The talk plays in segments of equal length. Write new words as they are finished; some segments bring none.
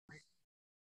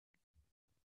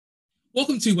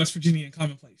Welcome to West Virginia and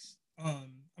Commonplace.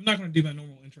 I'm not going to do my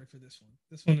normal intro for this one.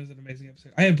 This one is an amazing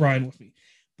episode. I have Brian with me.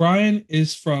 Brian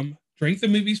is from Drink the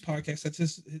Movies podcast. That's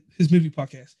his movie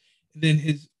podcast. And then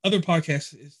his other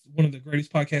podcast is one of the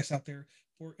greatest podcasts out there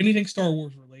for anything Star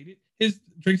Wars related. His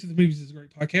Drink to the Movies is a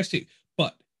great podcast too.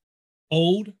 But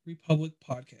Old Republic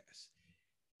podcast.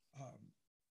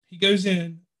 He goes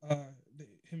in.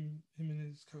 Him and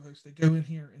his co-host. They go in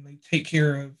here and they take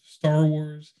care of Star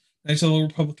Wars, Knights of the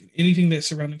Old Republic, anything that's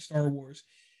surrounding Star Wars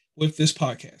with this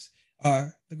podcast.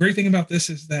 The great thing about this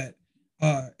is that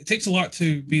it takes a lot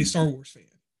to be a Star Wars fan.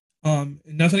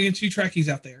 And nothing against you Trekkies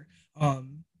out there.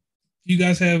 You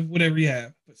guys have whatever you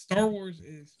have, but Star Wars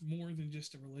is more than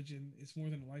just a religion. It's more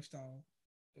than a lifestyle.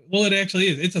 Well, it actually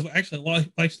is. It's actually a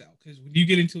lifestyle because when you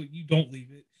get into it, you don't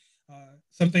leave it.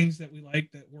 Some things that we like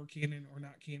that were canon or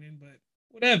not canon, but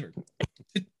whatever.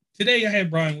 Today I have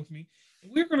Brian with me,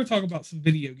 and we're going to talk about some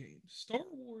video games. Star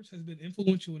Wars has been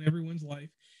influential in everyone's life.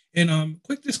 And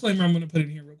quick disclaimer I'm going to put in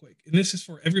here real quick. And this is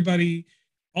for everybody,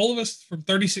 all of us from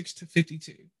 36 to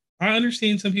 52. I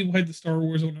understand some people had the Star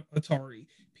Wars on Atari.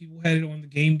 People had it on the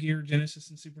Game Gear, Genesis,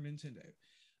 and Super Nintendo.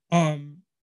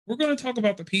 We're going to talk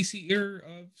about the PC era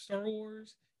of Star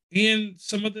Wars and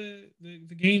some of the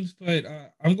games, but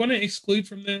I'm going to exclude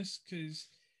from this because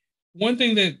one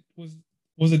thing that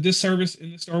was a disservice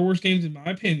in the Star Wars games, in my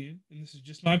opinion, and this is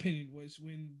just my opinion, was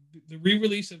when the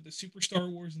re-release of the Super Star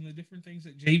Wars and the different things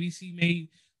that JVC made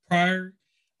prior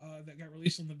that got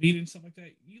released on the Vita and stuff like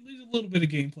that, you lose a little bit of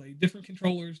gameplay, different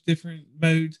controllers, different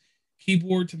modes,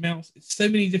 keyboard to mouse. It's so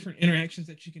many different interactions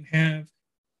that you can have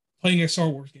playing a Star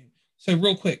Wars game. So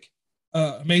real quick,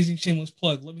 amazing shameless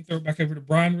plug. Let me throw it back over to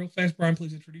Brian real fast. Brian,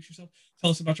 please introduce yourself. Tell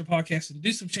us about your podcast and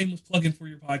do some shameless plugging for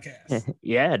your podcast.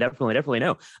 Yeah, definitely.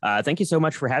 No, thank you so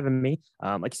much for having me.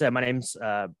 Like I said, my name's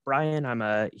Brian. I'm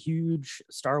a huge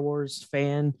Star Wars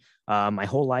fan. My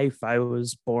whole life, I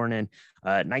was born in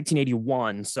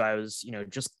 1981, so I was,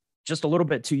 just a little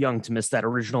bit too young to miss that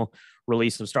original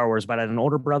release of Star Wars. But I had an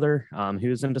older brother who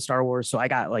was into Star Wars, so I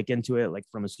got into it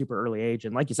from a super early age.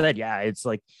 And like you said, yeah, it's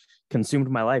consumed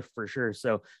my life for sure.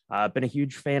 So I've been a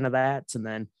huge fan of that, and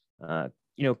then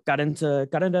got into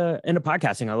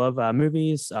podcasting. I love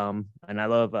movies, and I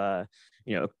love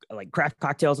craft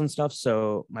cocktails and stuff.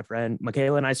 So my friend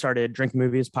Michaela and I started Drink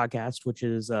Movies podcast, which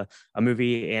is a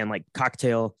movie and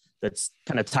cocktail that's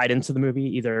kind of tied into the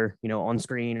movie, either on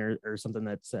screen or something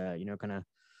that's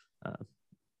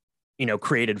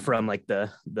created from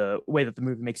the way that the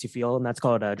movie makes you feel, and that's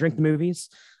called Drink the Movies.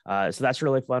 So that's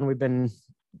really fun. We've been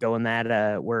going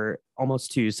that we're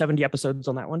almost to 70 episodes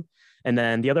on that one. And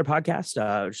then the other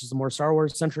podcast, which is a more Star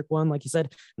Wars centric one, like you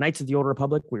said, Knights of the Old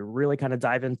Republic. We really kind of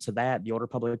dive into that, the Old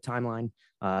Republic timeline.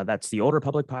 That's the Old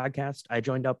Republic podcast. I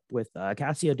joined up with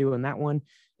Cassia doing that one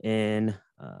in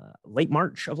late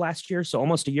March of last year. So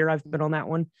almost a year I've been on that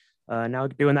one. Now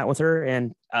doing that with her,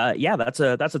 and that's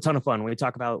a ton of fun. We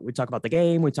talk about the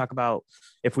game. We talk about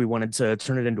if we wanted to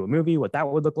turn it into a movie, what that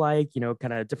would look like.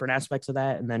 Kind of different aspects of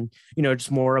that, and then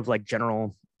just more of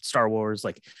general Star Wars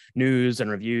news and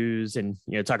reviews, and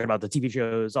talking about the TV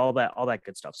shows, all that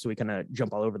good stuff. So we kind of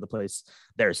jump all over the place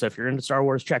there. So if you're into Star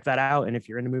Wars, check that out, and if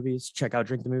you're into movies, check out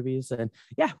Drink the Movies. And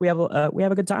yeah, we have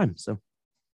a good time. So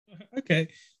okay,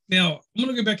 now I'm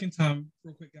gonna go back in time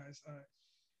real quick, guys.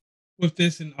 With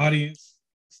this in audience,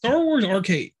 Star Wars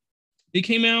Arcade, it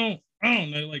came out, I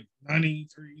don't know,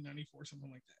 93, 94,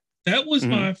 something like that.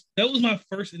 That was my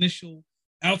first initial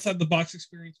outside the box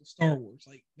experience with Star Wars.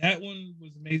 That one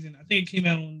was amazing. I think it came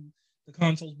out on the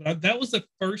consoles, but that was the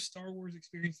first Star Wars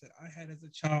experience that I had as a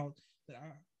child that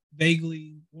I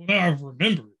vaguely, now I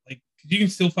remember. You can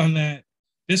still find that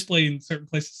displayed in certain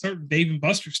places. Certain Dave and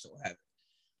Buster's still have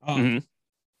it.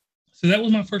 So that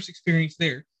was my first experience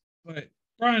there. But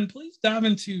Brian, please dive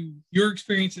into your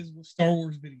experiences with Star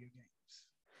Wars video games.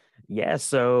 Yeah,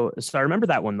 so I remember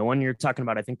that one. The one you're talking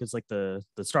about, I think, is the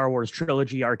Star Wars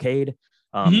trilogy arcade.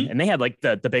 And they had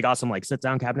the big awesome sit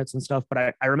down cabinets and stuff.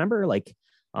 But I remember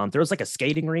there was a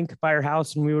skating rink by our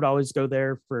house, and we would always go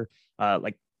there for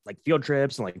field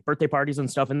trips and birthday parties and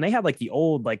stuff. And they had the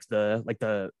old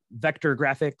the vector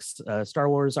graphics Star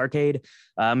Wars arcade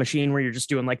machine where you're just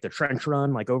doing the trench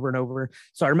run over and over.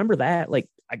 So I remember that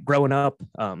growing up,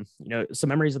 some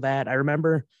memories of that. I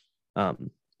remember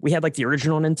we had the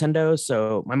original Nintendo,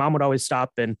 so my mom would always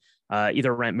stop and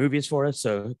either rent movies for us,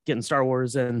 so getting Star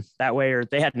Wars in that way, or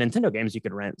they had Nintendo games you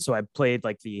could rent. So I played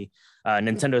the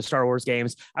Nintendo Star Wars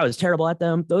games. I was terrible at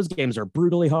them. Those games are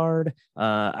brutally hard.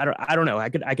 I don't know. I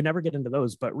could never get into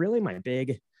those. But really, my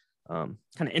big kind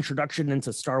of introduction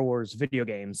into Star Wars video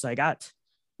games, I got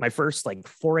my first like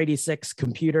 486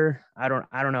 computer. I don't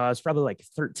know. I was probably like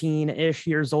 13-ish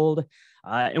years old.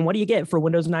 And what do you get for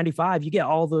Windows 95? You get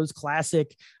all those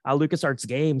classic LucasArts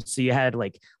games. So you had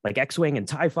like X-Wing and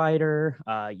TIE Fighter.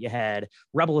 You had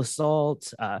Rebel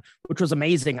Assault, which was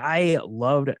amazing. I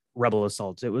loved Rebel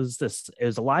Assault. It was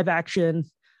a live action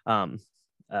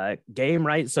game,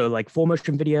 right? So like full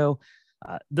motion video.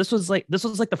 This was like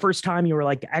the first time you were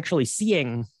like actually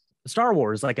seeing Star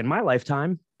Wars, like in my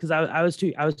lifetime, because I was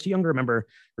too young to remember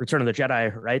Return of the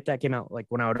Jedi, right? That came out like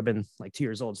when I would have been like 2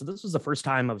 years old. So this was the first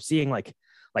time of seeing like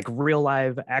real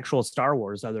live actual Star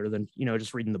Wars, other than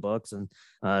just reading the books and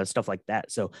stuff like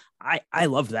that. So I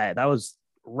loved that. That was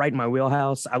right in my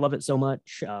wheelhouse. I love it so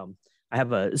much. I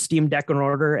have a Steam Deck in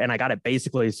order, and I got it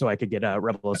basically so I could get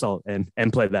Rebel Assault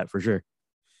and play that for sure.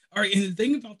 All right, and the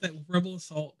thing about that with Rebel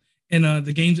Assault and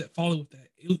the games that follow with that,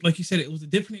 like you said, it was a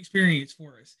different experience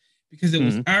for us because it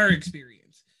was our experience.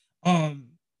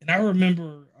 And I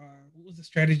remember what was the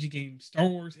strategy game? Star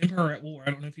Wars Empire at War.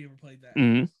 I don't know if you ever played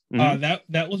that.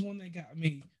 That was one that got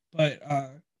me. But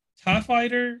TIE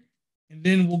Fighter, and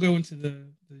then we'll go into the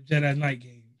Jedi Knight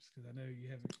games because I know you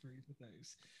have experience with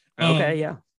those. Okay,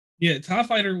 yeah. Yeah, TIE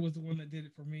Fighter was the one that did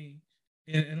it for me.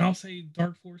 And I'll say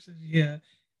Dark Forces, yeah.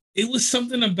 It was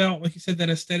something about, like you said, that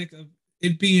aesthetic of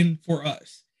it being for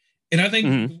us. And I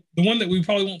think the one that we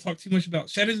probably won't talk too much about,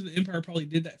 Shadows of the Empire, probably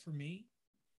did that for me.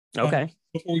 Okay.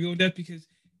 Before we go in depth, because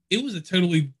it was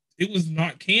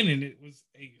not canon. It was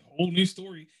a whole new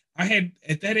story. I had,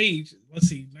 at that age, let's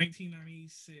see,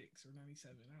 1996 or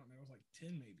 97, I don't know, I was like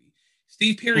 10 maybe.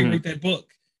 Steve Perry wrote that book.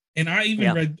 And I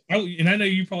even read, and I know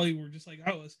you probably were just like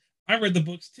I was. I read the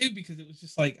books too because it was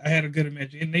just like I had a good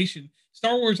imagination.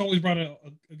 Star Wars always brought a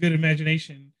good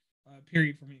imagination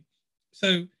period for me.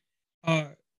 So,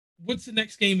 what's the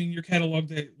next game in your catalog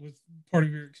that was part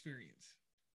of your experience?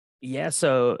 Yeah,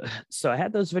 so I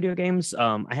had those video games.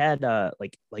 I had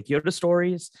like Yoda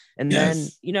stories, and then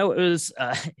it was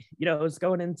it was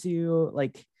going into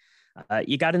like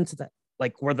you got into that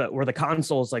like where the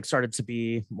consoles like started to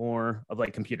be more of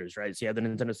like computers, right? So you had the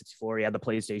Nintendo 64, you had the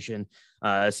PlayStation.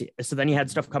 So then you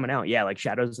had stuff coming out, like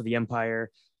Shadows of the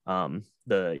Empire,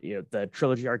 the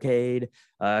Trilogy Arcade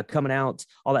coming out,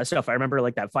 all that stuff. I remember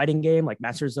like that fighting game, like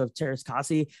Masters of Terras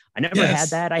Kasi. I never had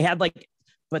that. I had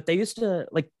but they used to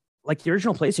like the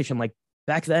original PlayStation, like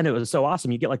back then it was so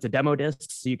awesome. You get like the demo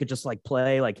discs, so you could just like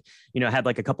play, like, had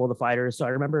like a couple of the fighters. So I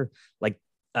remember like,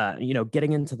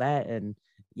 getting into that, and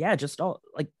just all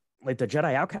like the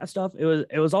Jedi Outcast stuff.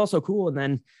 It was also cool. And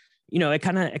then, it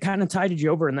kind of tided you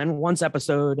over. And then once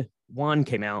episode 1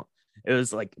 came out, it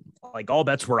was like all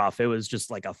bets were off. It was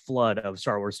just like a flood of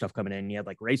Star Wars stuff coming in. You had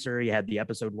like Racer, you had the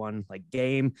episode 1 like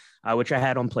game, which I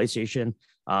had on PlayStation.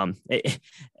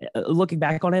 Looking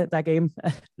back on it, that game,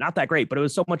 not that great, but it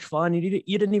was so much fun. You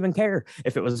didn't even care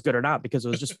if it was good or not because it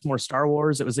was just more Star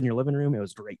Wars. It was in your living room. It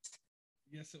was great.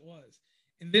 Yes, it was.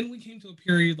 And then we came to a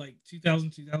period like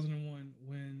 2000, 2001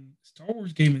 when Star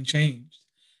Wars gaming changed.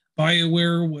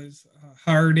 BioWare was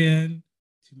hired in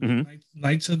to make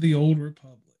Knights of the Old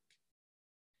Republic.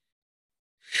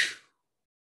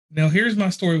 Now, here's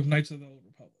my story with Knights of the Old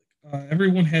Republic.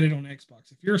 Everyone had it on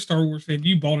Xbox. If you're a Star Wars fan,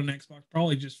 you bought an Xbox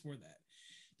probably just for that.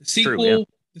 The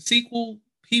sequel,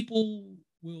 people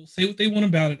will say what they want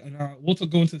about it, and we'll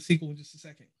go into the sequel in just a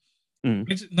second.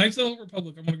 Knights of the Old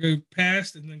Republic, I'm going to go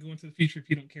past and then go into the future if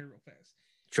you don't care real fast.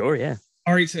 Sure, yeah.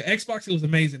 All right, so Xbox, it was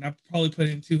amazing. I probably put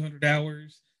in 200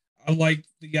 hours. I liked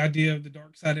the idea of the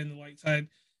dark side and the light side.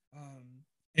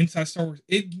 Inside Star Wars,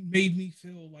 it made me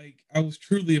feel like I was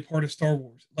truly a part of Star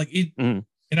Wars. Like it, and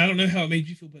I don't know how it made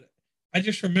you feel, but I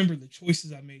just remember the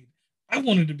choices I made. I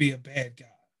wanted to be a bad guy.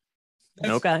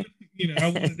 Okay. I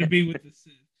wanted to be with the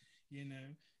Sith,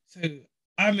 So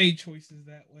I made choices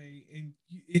that way, and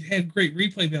it had great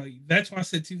replay value. That's why I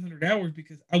said 200 hours,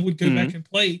 because I would go back and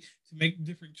play to make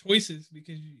different choices,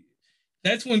 because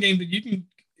that's one game that you can,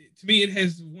 to me, it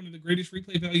has one of the greatest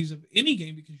replay values of any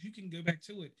game, because you can go back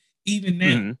to it even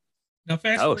now. Now,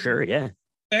 fast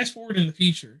forward in the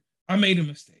future, I made a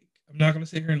mistake. I'm not going to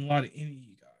sit here and lie to any of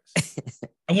you guys.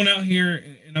 I went out here,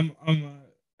 and I'm an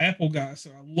Apple guy, so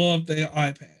I love the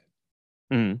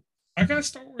iPad. I got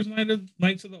Star Wars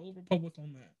Knights of the Old Republic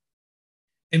on that.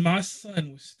 And my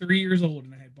son was 3 years old,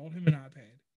 and I had bought him an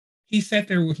iPad. He sat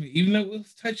there with me, even though it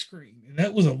was touchscreen. And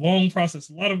that was a long process,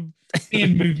 a lot of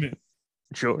hand movement.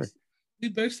 Sure. We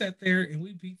both sat there, and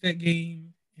we beat that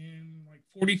game in like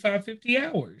 45, 50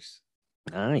 hours.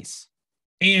 Nice.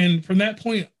 And from that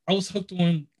point, I was hooked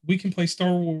on, we can play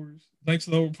Star Wars Knights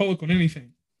of the Old Republic on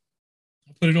anything.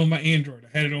 I put it on my Android.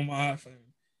 I had it on my iPhone.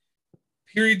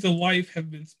 periods of life have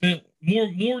been spent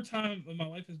more time of my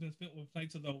life has been spent with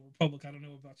Knights of the Old Republic. I don't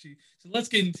know about you. So let's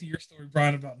get into your story,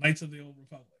 Brian, about Knights of the Old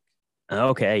Republic.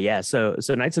 Okay, yeah. So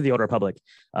Knights of the Old Republic.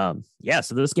 Yeah.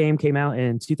 So this game came out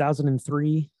in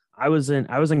 2003. I was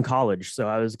in college, so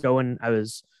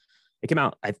it came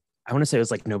out. I want to say it was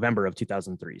like November of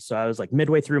 2003. So I was like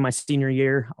midway through my senior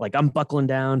year. Like I'm buckling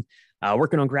down,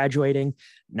 working on graduating.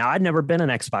 Now I'd never been an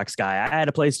Xbox guy. I had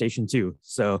a PlayStation 2,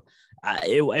 so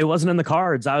it wasn't in the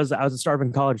cards. I was a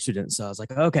starving college student, so I was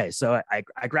like, okay. So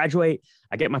I graduate.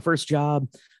 I get my first job,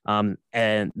 and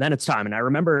then it's time. And I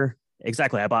remember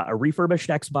exactly. I bought a refurbished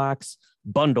Xbox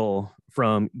bundle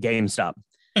from GameStop.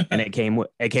 And it came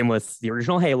with the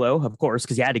original Halo, of course,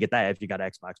 because you had to get that if you got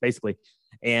Xbox, basically,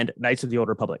 and Knights of the Old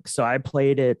Republic. So I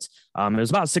played it. It was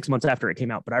about 6 months after it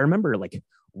came out, but I remember like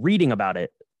reading about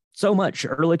it so much.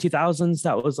 Early 2000s,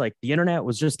 that was like the internet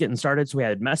was just getting started, so we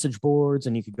had message boards,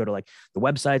 and you could go to like the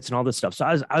websites and all this stuff. So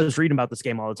I was reading about this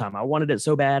game all the time. I wanted it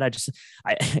so bad.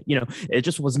 I it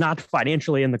just was not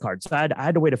financially in the cards. So I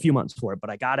had to wait a few months for it, but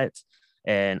I got it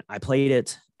and I played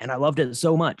it. And I loved it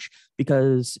so much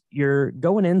because you're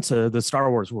going into the Star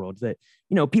Wars world that,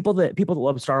 people that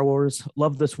love Star Wars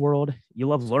love this world. You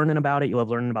love learning about it. You love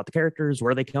learning about the characters,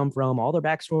 where they come from, all their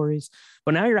backstories.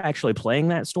 But now you're actually playing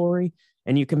that story,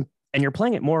 and you're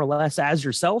playing it more or less as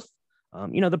yourself.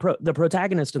 The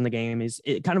protagonist in the game is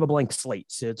kind of a blank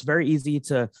slate. So it's very easy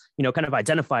to, kind of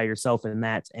identify yourself in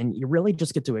that. And you really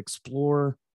just get to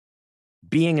explore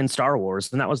being in Star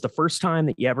Wars. And that was the first time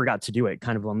that you ever got to do it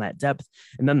kind of on that depth.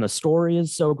 And then the story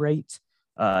is so great.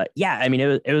 I mean,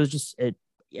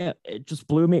 it just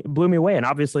blew me away. And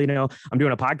obviously, I'm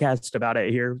doing a podcast about it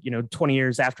here, 20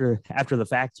 years after the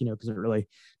fact, because it really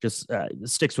just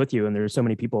sticks with you. And there's so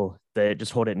many people that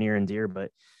just hold it near and dear.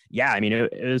 But yeah, I mean,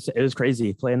 it was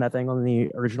crazy playing that thing on the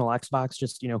original Xbox,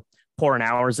 just, pouring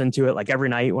hours into it, like every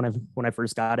night when I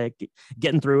first got it,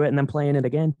 getting through it and then playing it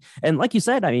again. And like you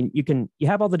said, I mean, you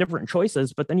have all the different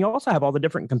choices, but then you also have all the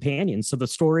different companions. So the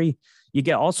story, you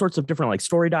get all sorts of different like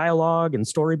story dialogue and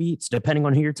story beats, depending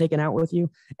on who you're taking out with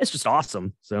you. It's just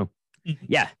awesome. So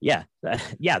yeah. That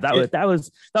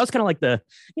was kind of like the,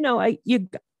 you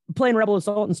playing Rebel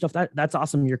Assault and stuff. That's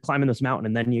awesome. You're climbing this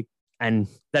mountain, and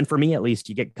then for me, at least,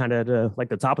 you get kind of to like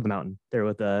the top of the mountain there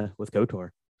with KOTOR.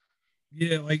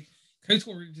 Yeah. Like,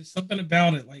 KOTOR, just something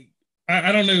about it. Like,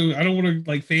 I don't know. I don't want to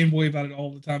like fanboy about it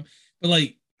all the time, but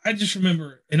like, I just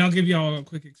remember, and I'll give y'all a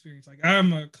quick experience. Like,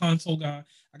 I'm a console guy.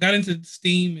 I got into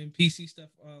Steam and PC stuff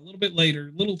a little bit later,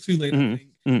 a little too late, I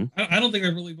think. I don't think I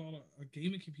really bought a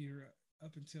gaming computer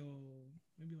up until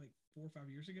maybe like 4 or 5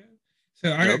 years ago.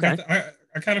 So I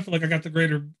kind of feel like I got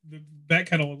the back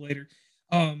catalog later.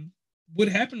 What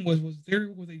happened was there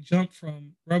was a jump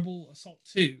from Rebel Assault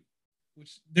 2,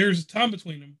 which there's a time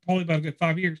between them, probably about a good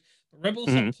 5 years. But Rebel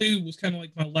Assault 2 was kind of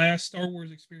like my last Star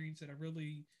Wars experience that I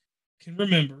really can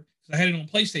remember, because I had it on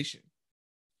PlayStation.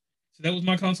 So that was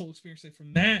my console experience. And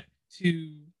from that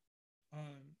to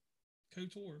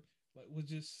KOTOR, was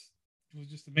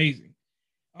just amazing.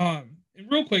 And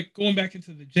real quick, going back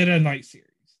into the Jedi Knight series.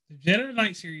 The Jedi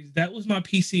Knight series, that was my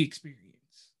PC experience.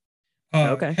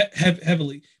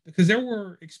 Heavily, because there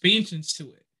were expansions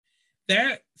to it.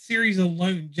 That series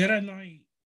alone, Jedi Knight,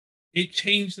 it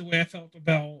changed the way I felt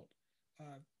about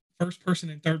first person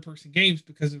and third person games,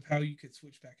 because of how you could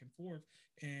switch back and forth.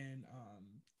 And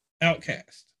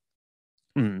Outcast.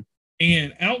 And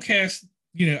Outcast,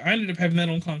 I ended up having that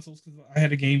on consoles because I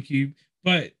had a GameCube.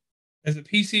 But as a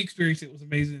PC experience, it was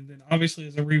amazing. And then obviously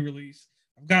as a re-release,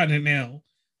 I've gotten it now.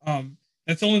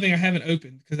 That's the only thing I haven't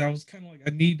opened, because I was kind of like, I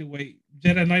need to wait.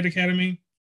 Jedi Knight Academy,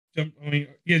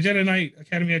 Jedi Knight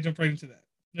Academy, I jumped right into that.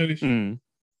 No issue.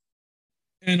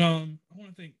 And I want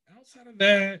to think, outside of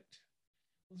that,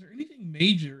 was there anything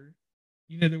major?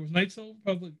 There was Knights of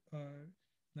the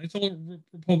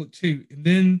Republic 2, and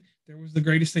then there was the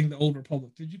greatest thing, the Old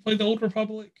Republic. Did you play the Old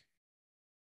Republic?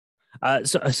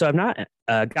 So I've not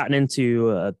gotten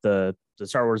into the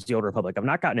Star Wars The Old Republic. I've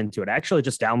not gotten into it. I actually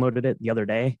just downloaded it the other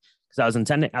day because I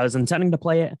was intending to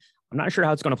play it. I'm not sure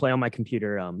how it's going to play on my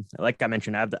computer. Like I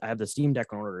mentioned, I have the Steam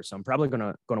Deck on order, so I'm probably going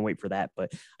to wait for that.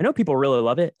 But I know people really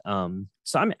love it.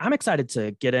 So I'm excited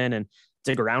to get in and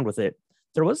dig around with it.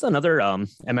 There was another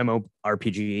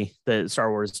MMORPG that Star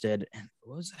Wars did, and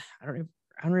what was it? I don't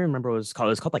even remember what it was called. It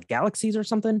was called like Galaxies or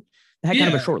something. It had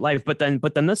kind of a short life, but then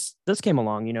this came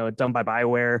along. Done by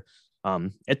BioWare.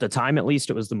 At the time, at least,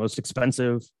 it was the most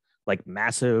expensive, like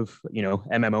massive,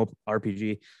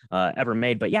 MMORPG ever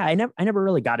made. But yeah, I never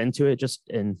really got into it just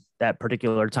in that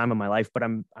particular time of my life. But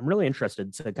I'm really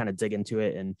interested to kind of dig into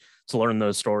it and to learn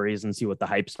those stories and see what the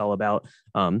hype's all about.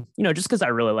 Just because I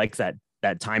really like that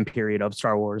that time period of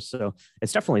Star Wars. So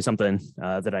it's definitely something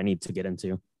that I need to get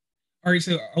into. All right,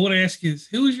 so I want to ask you is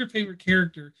who is your favorite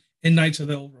character in Knights of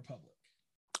the Old Republic?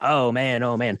 Oh man,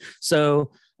 oh man.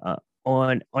 So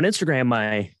on Instagram,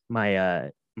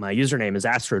 my username is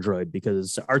Astrodroid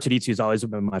because R2D2 has always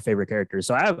been my favorite character.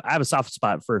 So I have a soft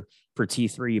spot for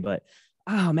T3, but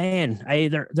oh man,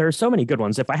 there are so many good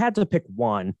ones. If I had to pick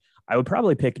one, I would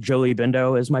probably pick Jolee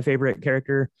Bindo as my favorite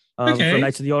character from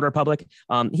Knights of the Old Republic.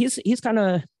 He's kind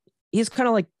of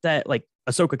like that, like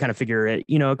Ahsoka kind of figure,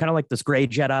 kind of like this gray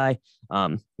Jedi.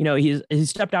 He's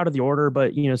stepped out of the order,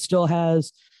 but still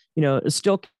has,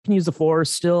 still can use the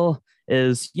Force, still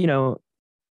is,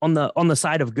 on the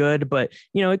side of good, but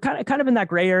kind of in that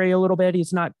gray area a little bit.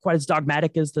 He's not quite as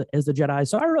dogmatic as the Jedi.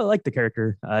 So I really like the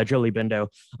character Jolee Bindo.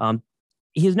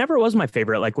 He never was my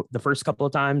favorite, like the first couple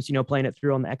of times, playing it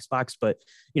through on the Xbox, but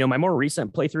my more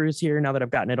recent playthroughs here, now that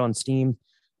I've gotten it on Steam,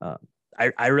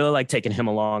 I really like taking him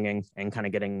along and kind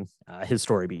of getting his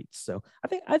story beats. So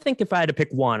I think if I had to pick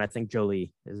one, I think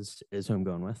Jolee is who I'm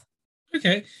going with.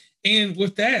 Okay. And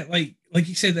with that, like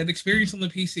you said, that experience on the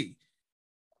PC,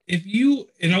 if you,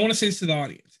 and I want to say this to the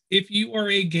audience, if you are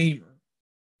a gamer,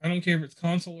 I don't care if it's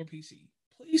console or PC,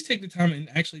 please take the time and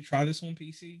actually try this on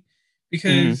PC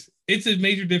because it's a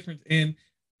major difference. And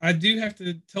I do have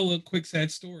to tell a quick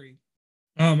sad story.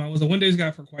 I was a Windows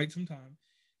guy for quite some time.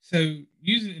 So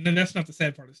and then that's not the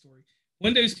sad part of the story.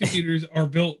 Windows computers are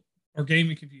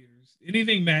gaming computers.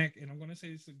 Anything Mac, and I'm going to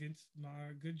say this against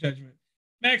my good judgment,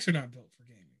 Macs are not built for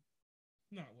gaming.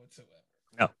 Not whatsoever.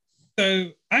 No.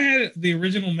 So I had the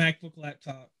original MacBook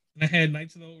laptop, and I had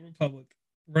Knights of the Old Republic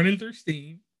running through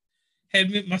Steam,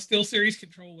 had my SteelSeries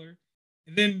controller,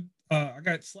 and then I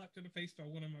got slapped in the face by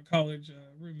one of my college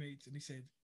roommates, and he said,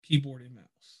 keyboard and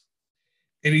mouse.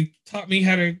 And he taught me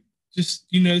how to just,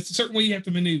 it's a certain way you have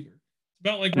to maneuver. It's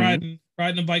about like riding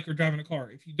a bike or driving a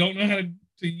car. If you don't know how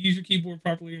to use your keyboard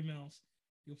properly and mouse,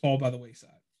 you'll fall by the wayside.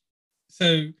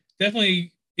 So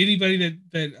definitely anybody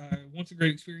that wants a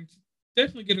great experience,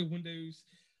 definitely get a Windows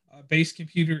based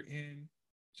computer and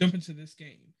jump into this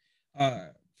game.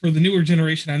 For the newer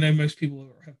generation, I know most people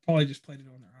have probably just played it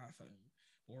on their iPhone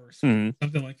or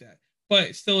something like that, but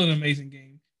it's still an amazing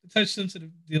game. The touch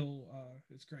sensitive deal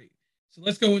is great. So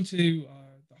let's go into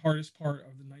the hardest part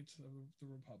of the Knights of the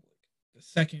Republic, the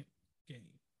second game.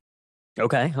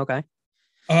 Okay.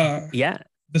 Yeah.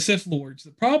 The Sith Lords.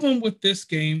 The problem with this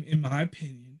game, in my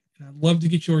opinion, and I'd love to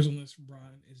get yours on this,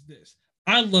 Brian, is this.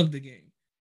 I love the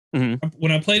game.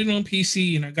 When I played it on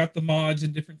PC and I got the mods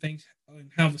and different things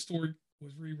and how the story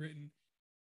was rewritten,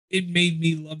 it made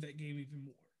me love that game even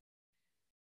more.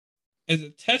 As a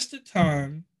test of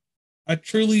time, I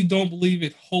truly don't believe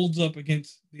it holds up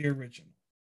against the original.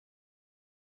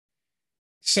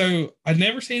 So I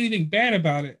never say anything bad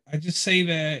about it. I just say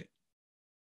that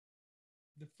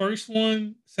the first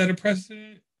one set a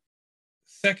precedent. The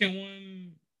second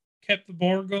one kept the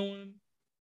bar going.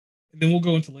 And then we'll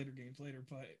go into later games later.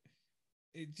 But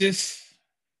it just,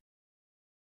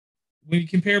 when you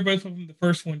compare both of them, the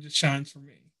first one just shines for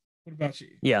me. What about you?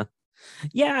 Yeah,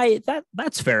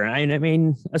 that's fair. I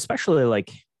mean, especially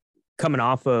like coming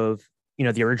off of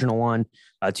the original one,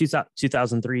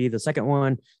 2003, the second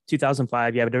one,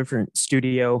 2005. You have a different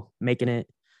studio making it.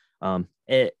 And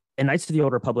Knights of the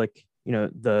Old Republic,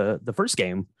 the first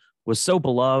game was so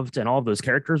beloved, and all of those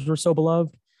characters were so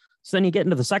beloved. So then you get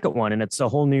into the second one, and it's a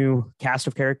whole new cast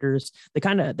of characters. They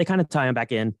kind of tie them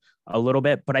back in a little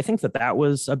bit, but I think that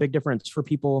was a big difference for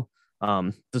people.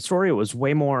 The story was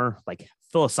way more like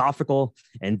philosophical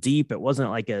and deep. It wasn't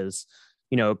like as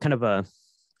kind of a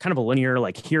linear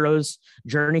like hero's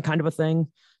journey kind of a thing.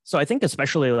 So I think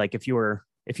especially like if you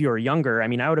were younger, I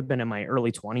mean, I would have been in my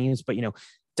early 20s, but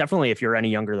definitely if you're any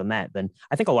younger than that, then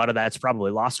I think a lot of that's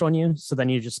probably lost on you. So then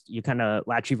you kind of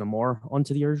latch even more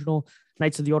onto the original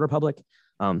Knights of the Old Republic.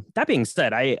 That being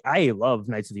said, I love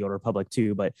Knights of the Old Republic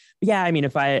too, but yeah, I mean,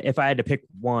 if I had to pick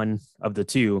one of the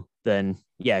two, then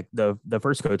yeah, the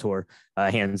first KOTOR,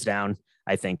 hands down,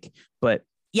 I think. But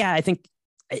yeah, I think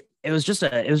it was just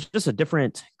a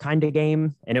different kind of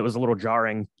game, and it was a little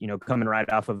jarring, coming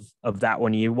right off of that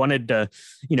one. You wanted to,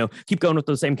 keep going with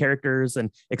those same characters and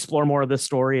explore more of this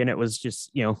story, and it was just,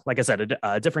 like I said,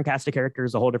 a different cast of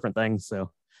characters, a whole different thing.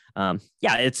 So,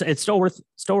 yeah, it's still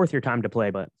worth your time to play,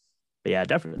 but yeah,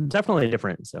 definitely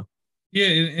different. So, yeah,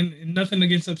 and nothing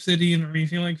against Obsidian or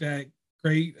anything like that.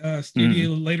 Great studio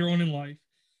later on in life.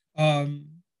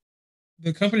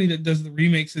 The company that does the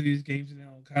remakes of these games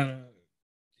now kind of,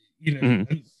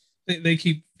 they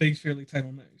keep things fairly tight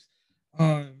on those.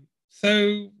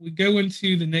 So we go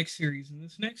into the next series, and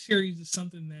this next series is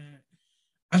something that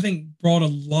I think brought a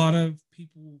lot of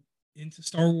people into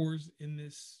Star Wars in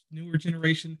this newer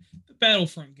generation, the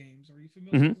Battlefront games. Are you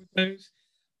familiar Hmm. with those?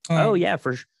 Oh Um, yeah,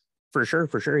 for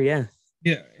sure. Yeah.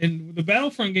 yeah, and the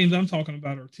Battlefront games I'm talking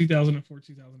about are 2004,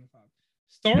 2005.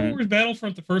 Star Mhm. Wars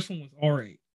Battlefront, the first one was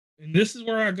R8, and this is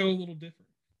where I go a little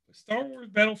different. But Star Wars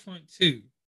Battlefront 2,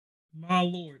 my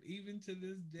lord, even to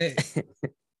this day,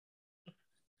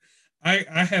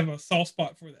 I have a soft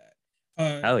spot for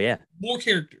that. Oh yeah. More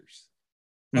characters,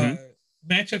 uh, Hmm.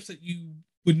 matchups that you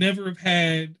would never have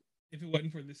had if it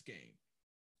wasn't for this game.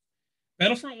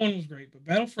 Battlefront 1 was great, but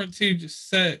Battlefront 2 just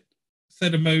set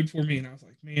a mode for me, and I was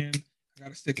like, man, I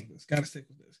gotta stick with this. Gotta stick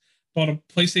with this. Bought a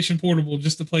PlayStation Portable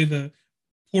just to play the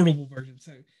portable version.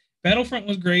 So Battlefront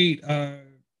was great.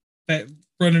 That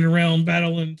running around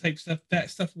battling type stuff, that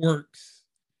stuff works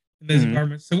in those Hmm.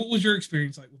 environments. So what was your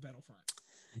experience like with Battlefront?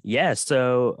 Yeah.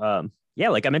 So yeah,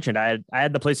 like I mentioned, I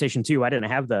had the PlayStation 2. I didn't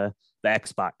have the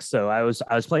Xbox, so I was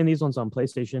playing these ones on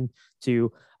PlayStation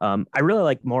 2. I really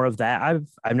like more of that.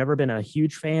 I've never been a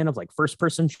huge fan of like first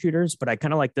person shooters, but I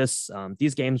kind of like this.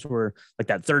 These games were like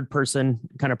that third person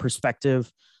kind of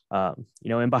perspective,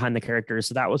 in behind the characters.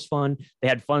 So that was fun. They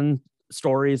had fun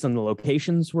stories and the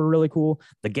locations were really cool.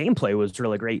 The gameplay was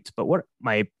really great. But what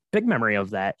my big memory of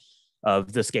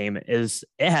this game is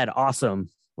it had awesome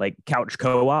like couch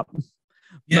co-op mode,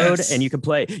 and Yes. you could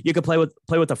play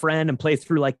with a friend and play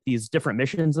through like these different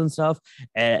missions and stuff,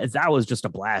 and that was just a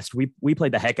blast. We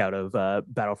played the heck out of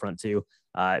Battlefront 2.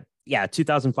 Yeah,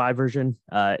 2005 version.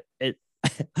 It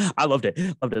I loved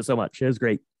it so much. It was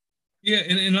great. Yeah,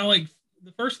 and I like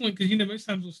the first one because most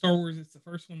times with Star Wars, it's the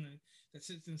first one that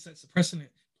sits and sets the precedent.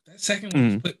 That second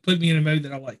one just Mm. put me in a mode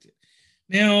that I liked it.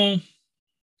 Now,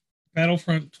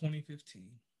 Battlefront 2015.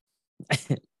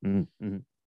 Mm, mm.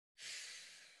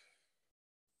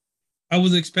 I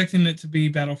was expecting it to be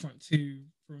Battlefront 2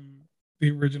 from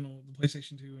the original, the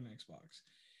PlayStation 2 and Xbox.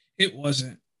 It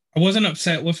wasn't. I wasn't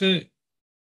upset with it,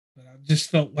 but I just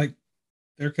felt like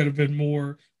there could have been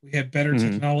more. We had better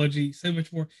Mm. technology, so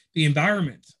much more. The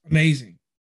environment, amazing.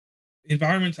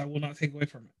 Environments, I will not take away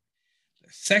from it.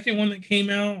 The second one that came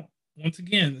out, once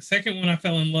again, the second one I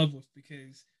fell in love with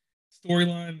because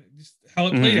storyline, just how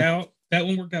it played Mm. out, that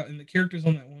one worked out, and the characters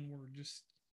on that one were just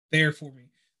there for me.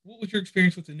 What was your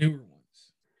experience with the newer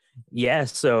ones? Yeah,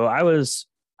 so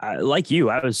like you,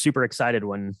 I was super excited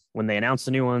when they announced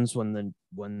the new ones, when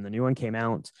the new one came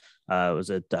out. Was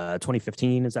it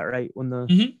 2015? Is that right? When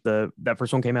Mm-hmm. the that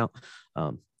first one came out.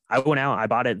 Um, I went out, I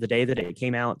bought it the day that it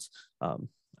came out. Um,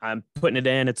 I'm putting it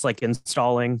in. It's like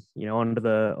installing, onto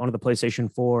the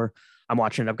PlayStation 4. I'm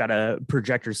watching. I've got a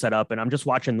projector set up, and I'm just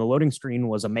watching. The loading screen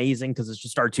was amazing because it's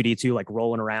just R2D2 like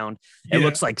rolling around. It Yeah.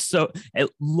 looks like so. It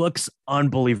looks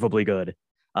unbelievably good.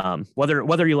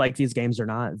 Whether you like these games or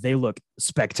not, they look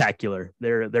spectacular.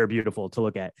 They're beautiful to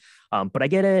look at. But I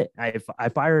get it. I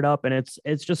fire it up, and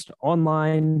it's just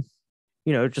online,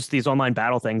 just these online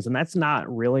battle things, and that's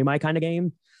not really my kind of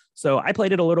game. So I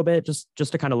played it a little bit just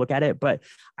to kind of look at it, but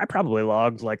I probably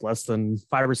logged like less than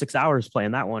 5 or 6 hours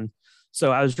playing that one. So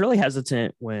I was really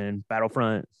hesitant when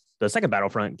the second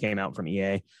Battlefront came out from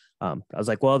EA. I was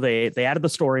like, well, they added the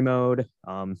story mode,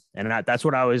 and that's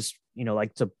what I always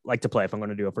like to play if I'm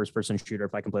going to do a first person shooter.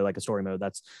 If I can play like a story mode,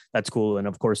 that's cool. And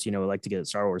of course, like to get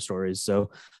Star Wars stories. So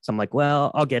I'm like, well,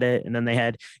 I'll get it. And then they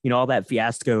had all that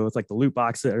fiasco with like the loot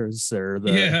boxes or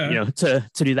the Yeah. to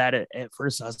do that at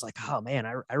first. I was like, oh man,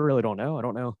 I really don't know. I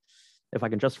don't know if I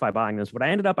can justify buying this, but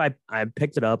I ended up I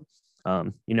picked it up.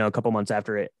 A couple months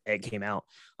after it came out.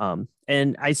 And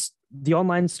the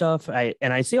online stuff,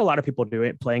 I see a lot of people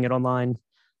playing it online,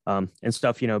 and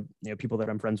stuff, people that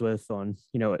I'm friends with on,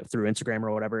 through Instagram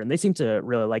or whatever, and they seem to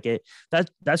really like it.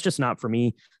 That's just not for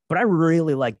me, but I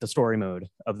really like the story mode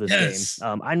of this game. Yes.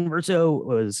 Iron Verso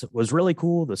was really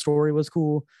cool. The story was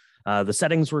cool. The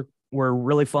settings were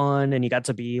really fun, and you got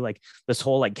to be like this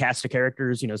whole like cast of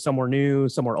characters. Some were new,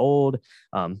 some were old.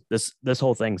 This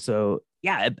whole thing. So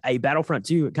yeah, a Battlefront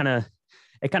 2, it kind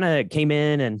of came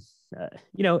in and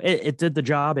it did the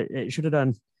job it should have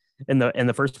done in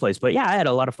the first place. But yeah, I had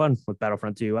a lot of fun with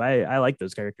Battlefront 2. I like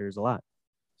those characters a lot.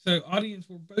 So, audience,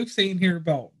 we're both saying here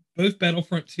about both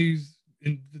Battlefront 2s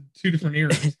in the two different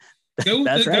eras. Go with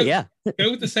That's the right. go, Yeah.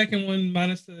 go with the second one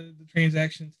minus the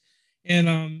transactions.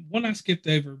 And one I skipped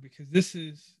over because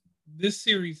this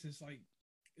series is like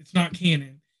it's not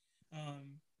canon.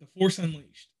 The Force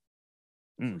Unleashed.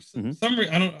 For Mm-hmm. some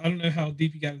reason, I don't know how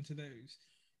deep you got into those,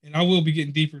 and I will be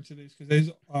getting deeper into those because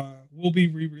those will be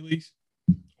re-released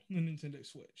on the Nintendo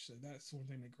Switch. So that's one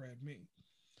thing that grabbed me.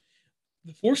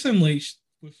 The Force Unleashed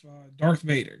with Darth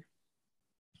Vader,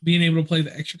 being able to play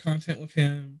the extra content with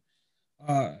him,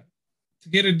 uh, to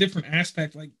get a different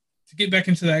aspect, like to get back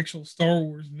into the actual Star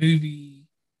Wars movie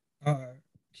uh,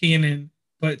 canon,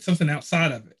 but something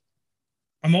outside of it.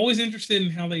 I'm always interested in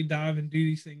how they dive and do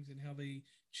these things and how they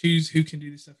choose who can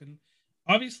do this stuff. And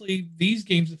obviously, these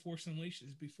games, The Force Unleashed,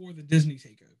 is before the Disney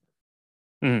takeover.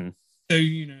 Mm. So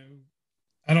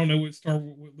I don't know what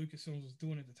what Lucasfilms was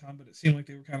doing at the time, but it seemed like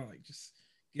they were kind of like just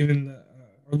giving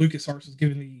or LucasArts was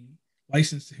giving the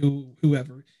license to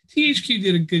whoever. THQ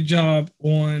did a good job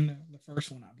on the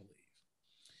first one, I believe.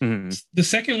 Mm. The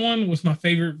second one was my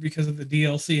favorite because of the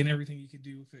DLC and everything you could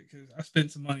do with it. Because I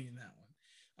spent some money in that one.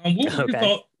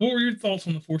 What were your thoughts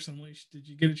on the Force Unleashed? Did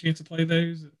you get a chance to play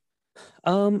those?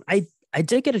 I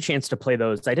did get a chance to play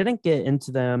those. I didn't get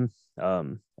into them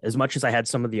as much as I had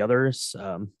some of the others.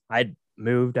 I'd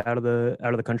moved out of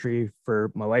the country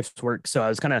for my wife's work, so I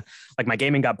was kind of like my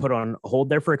gaming got put on hold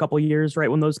there for a couple of years right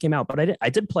when those came out. But I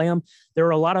did play them. They were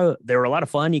a lot of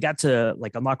fun. You got to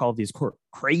like unlock all of these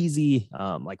crazy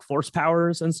like force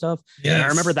powers and stuff. Yeah, and I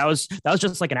remember that was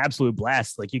just like an absolute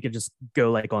blast. Like you could just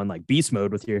go like on like beast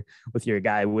mode with your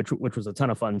guy, which was a ton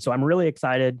of fun. So I'm really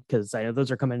excited because I know those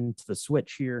are coming to the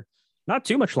Switch here not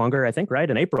too much longer, I think, right?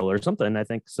 In April or something, I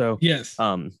think. So yes.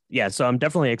 Yeah, so I'm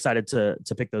definitely excited to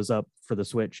pick those up for the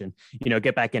Switch and,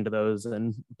 get back into those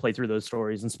and play through those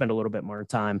stories and spend a little bit more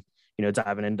time,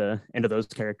 diving into those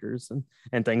characters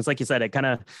and things. Like you said, it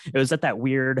was at that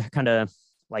weird kind of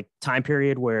like time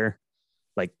period where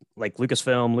like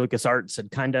Lucasfilm, LucasArts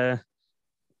had kind of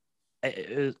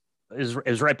it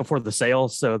was right before the sale.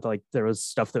 So like there was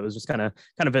stuff that was just kind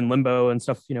of in limbo and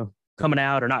stuff, coming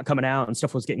out or not coming out, and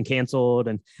stuff was getting canceled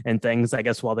and things, I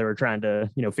guess, while they were trying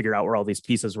to figure out where all these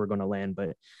pieces were going to land.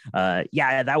 But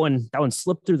yeah, that one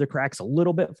slipped through the cracks a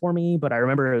little bit for me, but I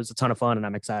remember it was a ton of fun and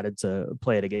I'm excited to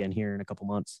play it again here in a couple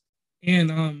months.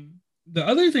 And the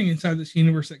other thing inside this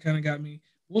universe that kind of got me,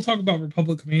 we'll talk about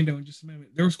Republic Commando in just a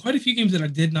moment. There was quite a few games that I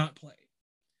did not play.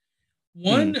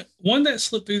 One that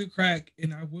slipped through the crack,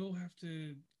 and I'm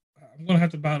gonna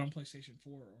have to buy it on PlayStation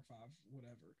 4 or 5,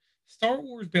 whatever. Star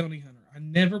Wars Bounty Hunter. I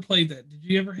never played that. Did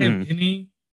you ever have any?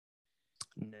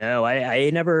 No, I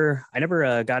never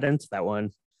got into that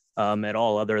one at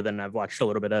all, other than I've watched a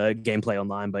little bit of gameplay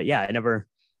online. But yeah, I never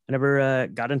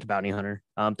got into Bounty Hunter.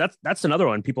 That's another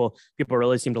one people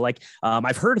really seem to like.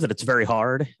 I've heard that it's very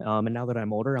hard. And now that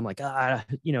I'm older, I'm like,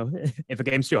 if a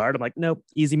game's too hard, I'm like, nope,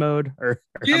 easy mode or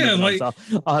yeah, like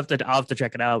I'll have to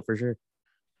check it out for sure.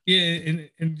 Yeah,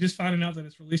 and just finding out that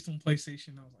it's released on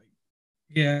PlayStation, I was like,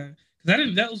 yeah,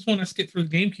 because that was one I skipped for the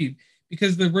GameCube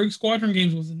because the Rogue Squadron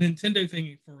games was a Nintendo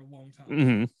thing for a long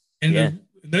time, and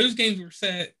those games were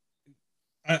set.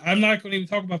 I'm not going to even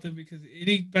talk about them because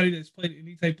anybody that's played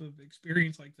any type of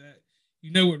experience like that,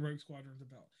 what Rogue Squadron is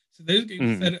about. So those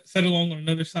games set along on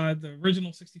another side. The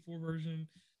original 64 version,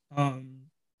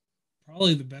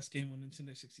 probably the best game on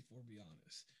Nintendo 64. To be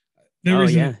honest, no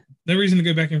reason to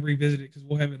go back and revisit it because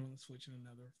we'll have it on the Switch in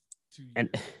another 2 years.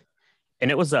 And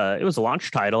it was a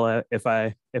launch title if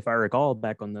I recall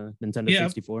back on the Nintendo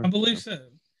 64. I believe so.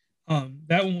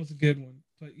 That one was a good one.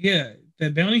 But yeah,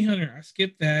 that Bounty Hunter, I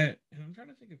skipped that, and I'm trying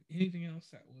to think of anything else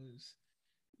that was,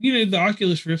 the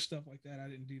Oculus Rift stuff like that. I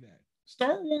didn't do that.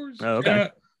 Star Wars Jedi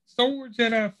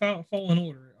Fallen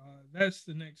Order. That's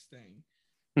the next thing.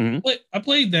 Mm-hmm. I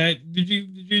played that. Did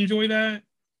you enjoy that?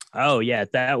 Oh yeah,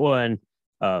 that one.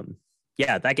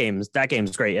 Yeah, that game's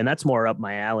great, and that's more up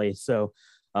my alley. So,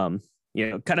 kind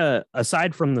of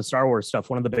aside from the Star Wars stuff,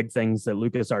 one of the big things that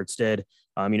LucasArts did,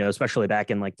 especially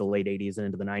back in like the late 80s and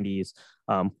into the 90s,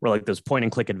 were like those point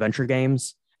and click adventure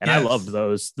games. And yes. I loved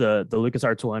those, the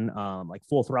LucasArts one, like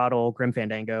Full Throttle, Grim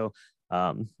Fandango,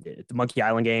 the Monkey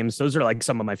Island games. Those are like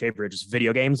some of my favorite just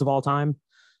video games of all time.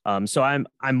 So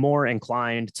I'm more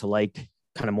inclined to like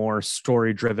kind of more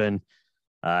story driven,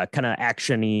 kind of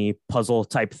action-y puzzle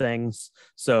type things.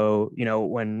 So,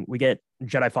 when we get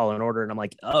Jedi Fallen Order and I'm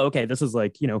like, oh, okay, this is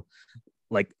like,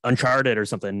 like Uncharted or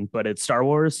something, but it's Star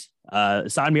Wars,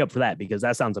 sign me up for that because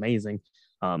that sounds amazing.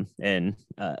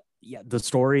 Yeah, the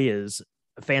story is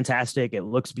fantastic. It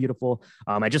looks beautiful.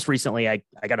 I just recently, I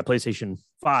got a PlayStation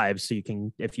 5, so you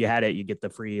can, if you had it, you get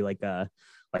the free like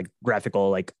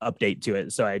graphical like update to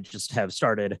it. So I just have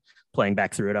started playing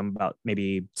back through it. I'm about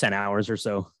maybe 10 hours or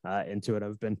so into it.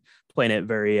 I've been playing it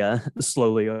very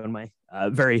slowly on my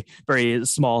very, very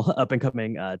small up and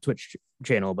coming Twitch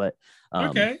channel. But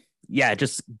okay. Yeah,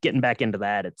 just getting back into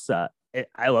that.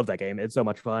 I love that game. It's so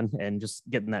much fun, and just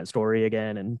getting that story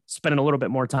again and spending a little bit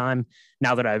more time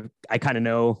now that I kind of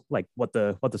know like what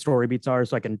the story beats are,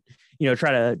 so I can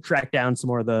try to track down some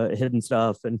more of the hidden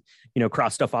stuff and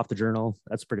cross stuff off the journal.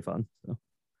 That's pretty fun. So.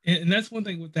 And that's one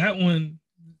thing with that one.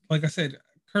 Like I said,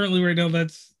 currently right now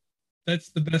that's that's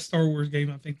the best Star Wars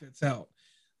game I think that's out.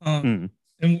 Um, Mm.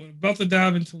 and we're about to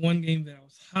dive into one game that I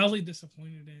was highly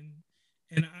disappointed in.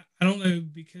 And I don't know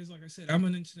because, like I said, I'm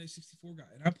an Nintendo 64 guy,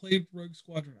 and I played Rogue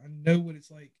Squadron. I know what it's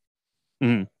like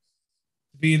Mm.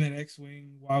 being an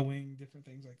X-wing, Y-wing, different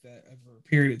things like that over a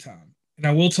period of time. And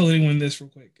I will tell anyone this real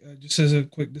quick, just as a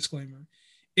quick disclaimer: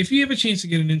 if you have a chance to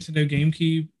get a Nintendo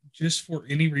GameCube just for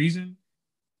any reason,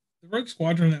 the Rogue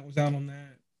Squadron that was out on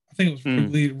that, I think it was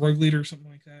Mm. Rogue Leader or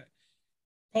something like that,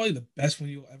 probably the best one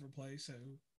you'll ever play. So,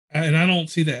 and I don't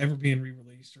see that ever being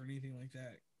re-released or anything like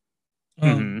that.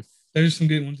 Hmm. There's some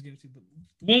good ones to get into, but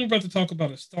the one we're about to talk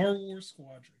about is Star Wars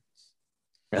Squadrons.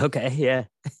 Okay, yeah.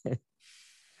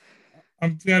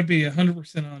 I've got to be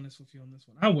 100% honest with you on this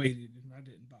one. I waited and I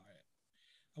didn't buy it.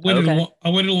 Okay. I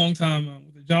waited a long time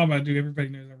with the job I do. Everybody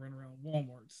knows I run around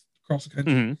Walmarts across the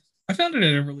country. Hmm. I found it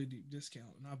at a really deep discount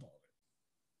and I bought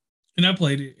it. And I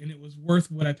played it and it was worth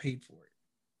what I paid for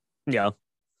Yeah.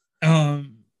 it.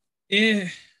 Eh,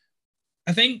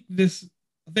 I think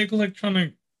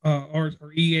Electronic Arts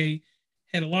or EA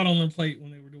had a lot on their plate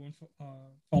when they were doing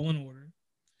Fallen Order.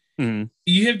 Hmm.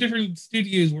 You have different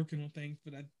studios working on things,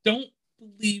 but I don't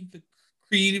believe the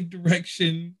creative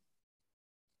direction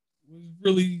was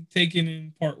really taken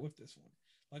in part with this one.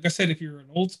 Like I said, if you're an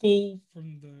old school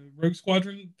from the Rogue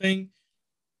Squadron thing,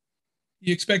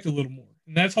 you expect a little more,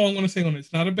 and that's all I'm going to say on it.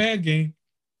 It's not a bad game.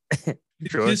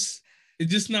 It's Sure. just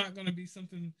it's just not going to be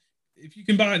something. If you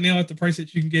can buy it now at the price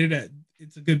that you can get it at,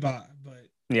 it's a good buy. But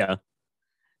Yeah.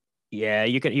 Yeah,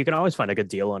 you can always find a good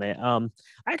deal on it. I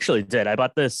actually did. I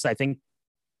bought this, I think,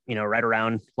 right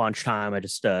around launch time. I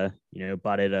just bought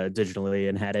it digitally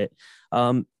and had it.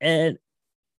 And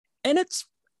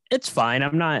it's fine.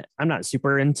 I'm not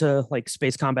super into like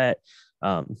space combat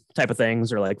type of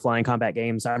things or like flying combat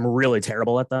games. I'm really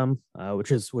terrible at them,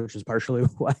 which is partially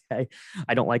why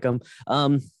I don't like them.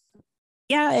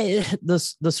 Yeah,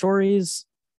 the stories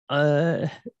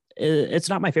it's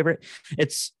not my favorite.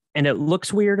 It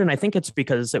looks weird, and I think it's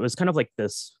because it was kind of like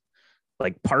this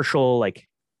like partial like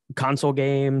console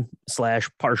game slash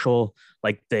partial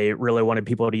like they really wanted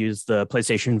people to use the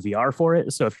PlayStation VR for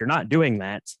it. So if you're not doing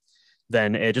that,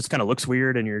 then it just kind of looks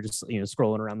weird and you're just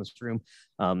scrolling around this room.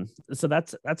 So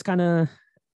that's kind of,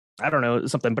 I don't know,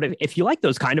 something. But if you like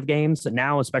those kind of games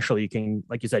now, especially, you can,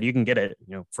 like you said, you can get it,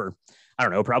 for, I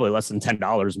don't know, probably less than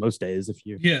 $10 most days if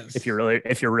you yes, if you're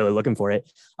really looking for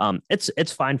it.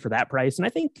 It's fine for that price. And I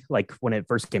think like when it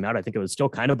first came out, I think it was still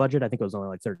kind of budget. I think it was only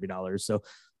like $30.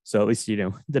 So at least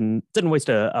didn't waste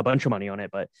a bunch of money on it.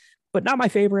 But not my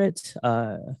favorite.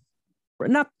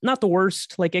 Not the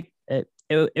worst. Like it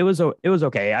was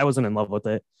okay. I wasn't in love with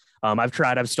it.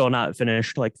 I've still not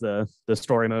finished like the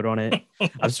story mode on it.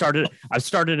 I've started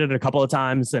it a couple of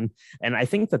times, and I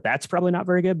think that's probably not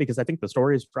very good because I think the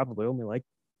story is probably only like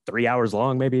 3 hours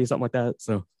long, maybe something like that.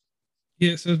 So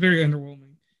yeah, so it's very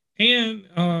underwhelming. And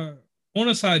on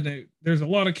a side note, there's a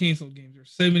lot of canceled games.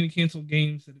 There's so many canceled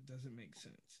games that it doesn't make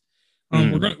sense.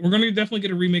 mm, We're gonna definitely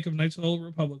get a remake of Knights of the Old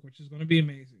Republic, which is going to be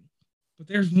amazing. But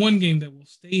there's one game that will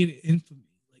stay in infamy,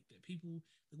 like that people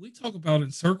that we talk about in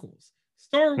circles.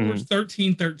 Star Wars mm,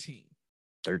 1313.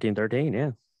 1313,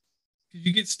 yeah, Because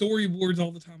you get storyboards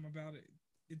all the time about it.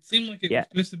 It seemed like it was yeah.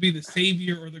 supposed to be the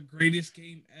savior or the greatest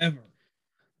game ever.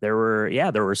 There were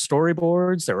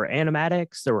storyboards, there were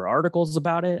animatics, there were articles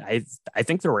about it. I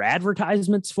think there were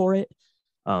advertisements for it.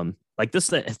 Like this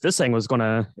thing was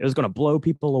gonna blow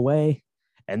people away,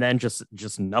 and then just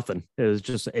nothing. It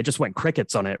just went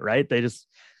crickets on it, right?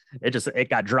 It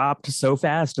got dropped so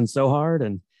fast and so hard,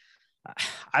 and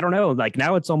I don't know. Like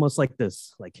now it's almost like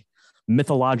this like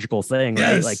mythological thing,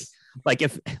 right? Yes.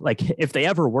 If they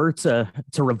ever were to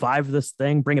revive this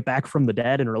thing, bring it back from the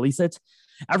dead and release it,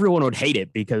 everyone would hate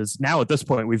it because now at this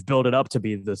point we've built it up to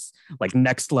be this like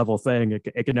next level thing.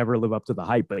 It could never live up to the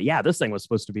hype. But yeah, this thing was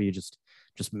supposed to be just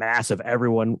massive.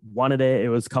 Everyone wanted it. It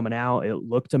was coming out. It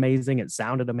looked amazing. It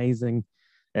sounded amazing.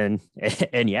 And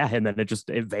and yeah, and then it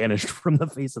vanished from the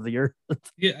face of the earth.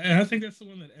 Yeah, and I think that's the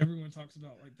one that everyone talks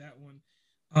about, like that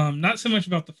one. Not so much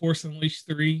about the Force Unleashed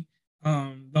 3.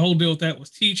 The whole deal with that was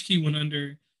THQ went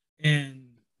under, and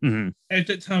Mm-hmm. at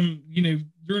that time,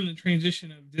 during the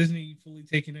transition of Disney fully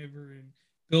taking over and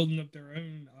building up their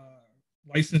own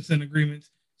licensing agreements,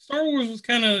 Star Wars was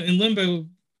kind of in limbo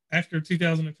after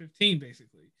 2015,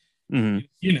 basically.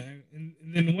 Mm-hmm. And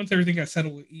then once everything got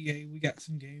settled with EA, we got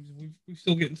some games, and we're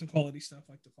still getting some quality stuff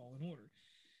like the Fallen Order.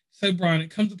 So, Brian, it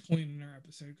comes a point in our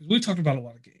episode because we talked about a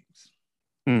lot of games.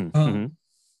 Mm-hmm. Um,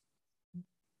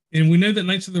 and we know that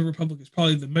Knights of the Republic is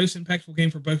probably the most impactful game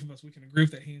for both of us. We can agree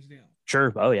with that hands down.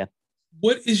 Sure. Oh yeah.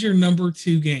 What is your number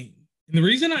two game And the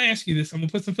reason I ask you this, I'm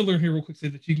gonna put some filler in here real quick so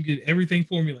that you can get everything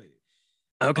formulated.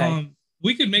 Okay.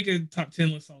 We could make a top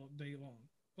 10 list all day long,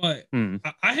 but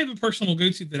I have a personal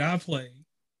go-to that I play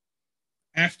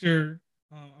after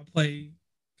I play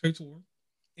KOTOR,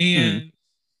 and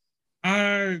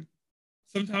I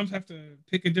sometimes have to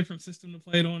pick a different system to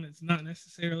play it on. It's not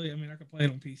necessarily, I mean, I can play it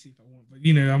on PC if I want, but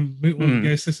I'm one of the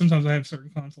guys, so sometimes I have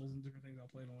certain consoles and different things I'll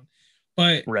play it on.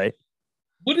 But right.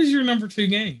 What is your number 2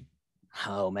 game?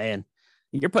 Oh man,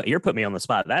 you're putting me on the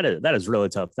spot. That is really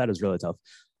tough. That is really tough.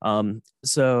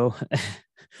 So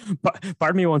part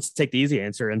of me wants to take the easy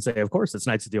answer and say, of course, it's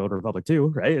Knights of the Old Republic 2,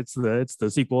 right? It's the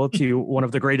sequel to one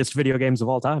of the greatest video games of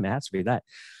all time. It has to be that.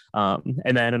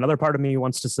 And then another part of me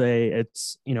wants to say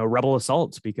it's, Rebel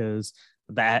Assault, because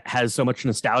that has so much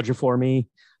nostalgia for me.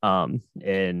 And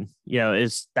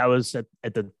that was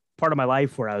at the part of my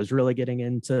life where I was really getting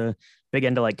big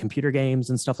into like computer games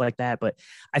and stuff like that. But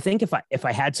I think if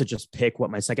I had to just pick what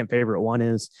my second favorite one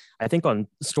is, I think on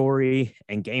story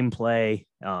and gameplay,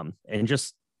 and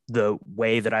just the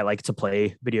way that I like to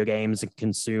play video games and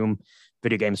consume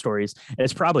video game stories,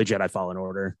 it's probably Jedi Fallen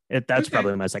Order. That's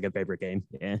probably my second favorite game.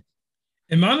 Yeah.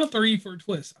 And mine will throw you for a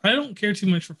twist. I don't care too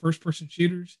much for first person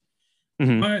shooters.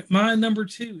 My number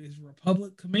 2 is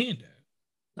Republic Commando.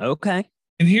 Okay.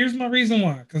 And here's my reason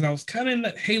why, because I was kind of in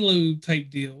that Halo type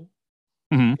deal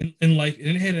in life, and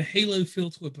it had a Halo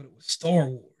feel to it, but it was Star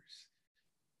Wars.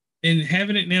 And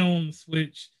having it now on the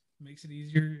Switch makes it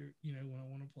easier, when I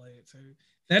want to play it. So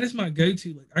that is my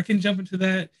go-to. Like, I can jump into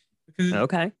that because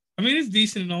it's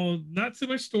decent and all, not so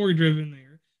much story driven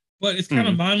there, but it's kind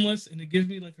of mindless, and it gives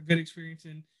me like a good experience.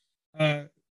 And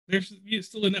there's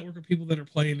still a network of people that are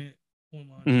playing it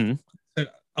online. So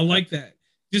I like that.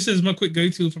 Just as my quick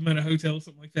go-to if I'm at a hotel or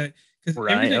something like that.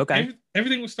 Because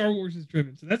everything with Star Wars is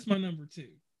driven. So that's my number 2.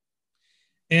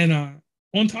 And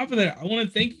on top of that, I want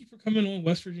to thank you for coming on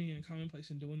West Virginia and Commonplace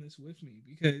and doing this with me,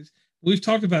 because we've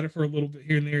talked about it for a little bit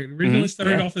here and there. It originally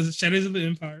started off as Shadows of the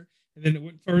Empire, and then it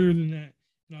went further than that.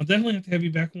 And I'll definitely have to have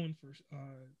you back on for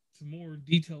some more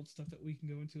detailed stuff that we can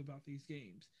go into about these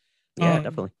games. Yeah,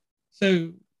 definitely.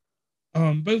 So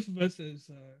both of us as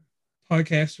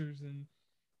podcasters and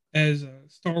as a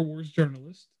Star Wars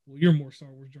journalist, well, you're more Star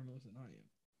Wars journalist than I am.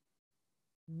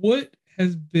 What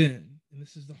has been, and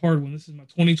this is the hard one, this is my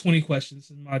 2020 question, this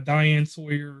is my Diane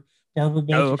Sawyer, Barbara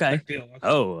Walters deal.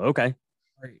 Okay.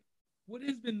 All right. What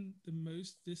has been the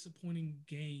most disappointing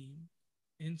game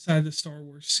inside the Star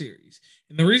Wars series?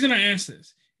 And the reason I ask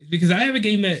this is because I have a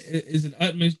game that is an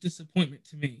utmost disappointment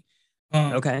to me.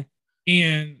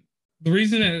 And the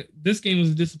reason that this game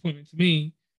was a disappointment to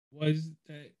me was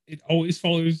that it always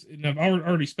follows, and I've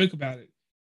already spoke about it.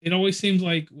 It always seems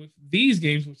like with these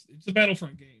games, it's a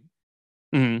Battlefront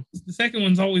game. The second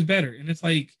one's always better, and it's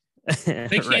like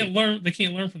they can't learn. They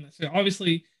can't learn from that. So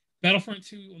obviously, Battlefront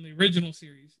 2 on the original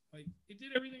series, like it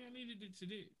did everything I needed it to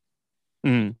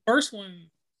do. First one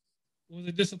was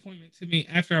a disappointment to me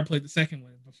after I played the second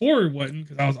one. Before it wasn't,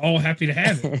 because I was all happy to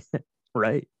have it.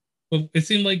 Right. But it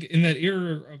seemed like in that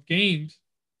era of games,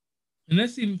 and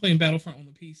that's even playing Battlefront on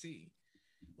the PC.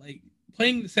 Like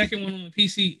playing the second one on the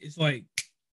PC is like,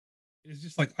 it's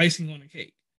just like icing on a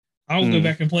cake. I'll go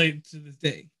back and play it to this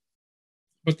day.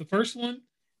 But the first one,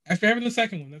 after having the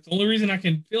second one, that's the only reason I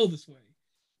can feel this way.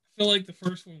 I feel like the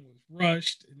first one was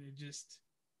rushed, and it just,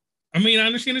 I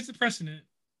understand it's a precedent,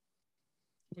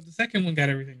 but the second one got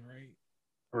everything right.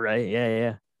 Right.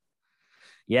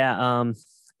 Yeah.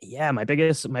 My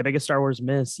biggest Star Wars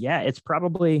miss. Yeah. It's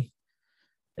probably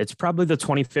the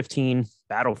 2015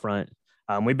 Battlefront.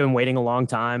 We've been waiting a long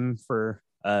time for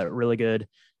a really good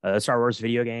Star Wars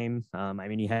video game.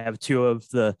 You have two of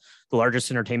the largest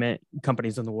entertainment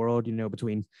companies in the world,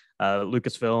 between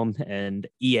Lucasfilm and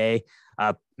EA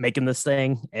making this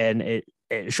thing, and it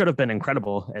should have been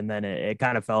incredible, and then it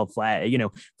kind of fell flat.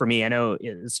 For me, I know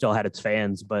it still had its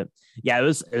fans, but yeah, it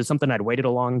was something I'd waited a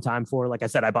long time for. Like I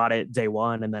said, I bought it day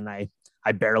one, and then I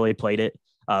barely played it.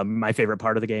 My favorite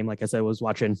part of the game, like I said, was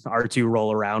watching R2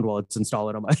 roll around while it's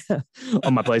installing on my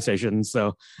on my PlayStation.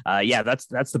 So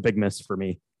that's the big miss for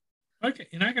me. Okay,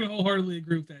 and I can wholeheartedly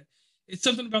agree with that. It's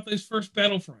something about those first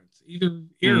Battlefronts, either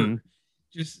error,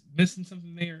 just missing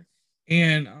something there.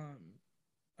 And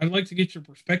I'd like to get your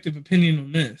perspective, opinion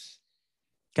on this.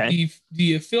 Okay. Do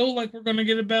you feel like we're going to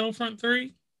get a Battlefront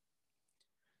 3?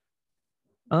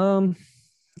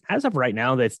 As of right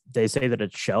now, they say that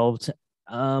it's shelved.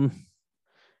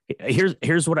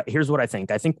 Here's what I think.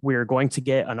 I think we're going to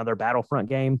get another Battlefront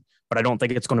game, but I don't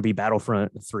think it's going to be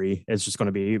Battlefront 3. It's just going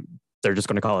to be, they're just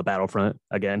going to call it Battlefront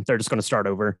again. They're just going to start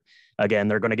over again.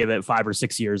 They're going to give it 5 or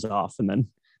 6 years off, and then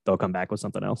they'll come back with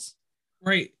something else.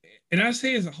 right. And I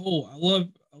say as a whole, I love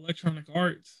Electronic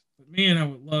Arts, but man, I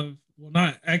would love, well,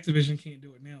 not Activision can't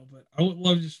do it now, but I would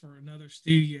love just for another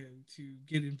studio to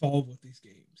get involved with these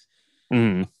games.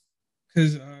 Mm,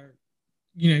 Because,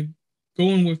 you know,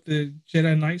 going with the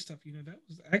Jedi Knight stuff, that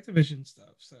was Activision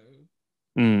stuff. So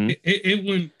mm. it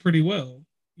went pretty well,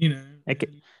 It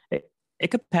could, and it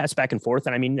could pass back and forth,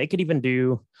 and I mean, they could even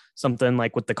do something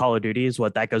like with the Call of Duties,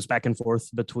 what that goes back and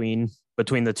forth between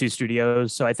the two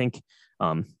studios. So I think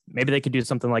maybe they could do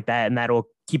something like that, and that'll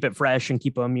keep it fresh and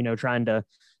keep them, trying to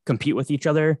compete with each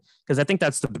other. Because I think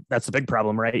that's the big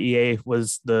problem, right? EA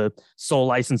was the sole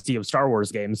licensee of Star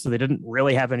Wars games, so they didn't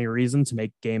really have any reason to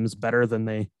make games better than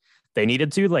they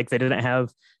needed to. Like they didn't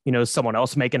have someone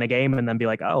else making a game and then be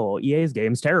like, oh, well, EA's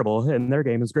game's terrible and their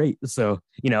game is great. So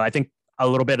I think a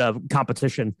little bit of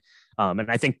competition.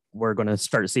 And I think we're going to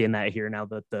start seeing that here now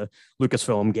that the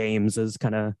Lucasfilm Games is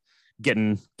kind of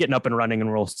getting up and running,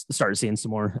 and we'll start seeing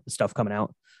some more stuff coming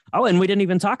out. Oh, and we didn't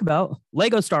even talk about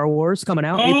Lego Star Wars coming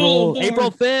out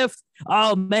April 5th.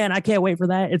 Oh man, I can't wait for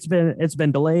that. It's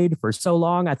been delayed for so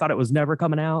long. I thought it was never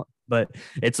coming out, but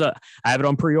I have it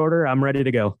on pre-order. I'm ready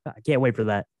to go. I can't wait for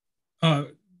that.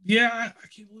 Yeah, I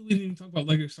can't believe we didn't even talk about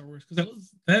Lego Star Wars,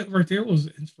 because that right there was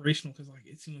inspirational, because like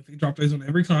it seemed like they dropped those on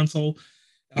every console,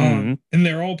 and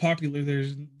they're all popular.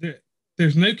 There's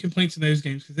no complaints in those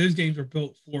games, because those games are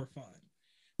built for fun.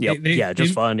 Yep.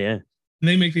 Just fun. Yeah. And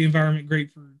they make the environment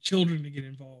great for children to get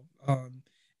involved. And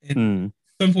at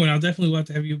some point, I'll definitely want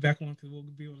to have you back on, because we'll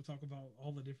be able to talk about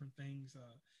all the different things.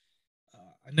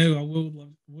 I know I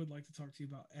would like to talk to you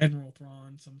about Admiral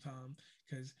Thrawn sometime,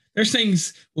 because there's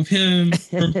things with him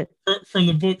from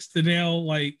the books to now.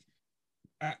 Like,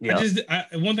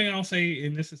 one thing I'll say,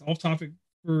 and this is off topic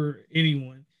for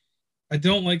anyone, I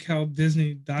don't like how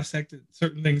Disney dissected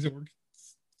certain things that were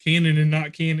canon and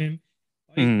not canon.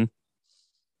 Like,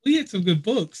 we had some good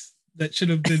books that should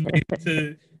have been made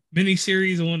into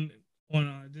miniseries on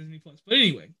Disney Plus. But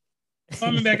anyway,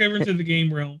 coming back over into the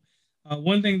game realm,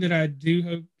 one thing that I do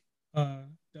hope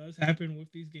does happen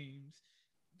with these games,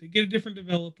 they get a different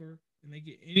developer and they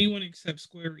get anyone except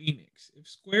Square Enix. If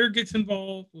Square gets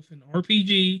involved with an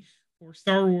RPG for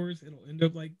Star Wars, it'll end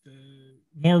up like the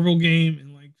Marvel game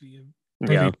and like the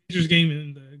Avengers game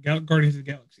and the Guardians of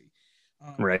the Galaxy.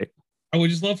 Right. I would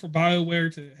just love for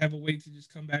BioWare to have a way to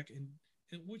just come back and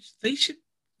which they should.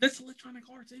 That's Electronic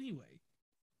Arts anyway.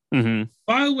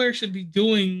 BioWare should be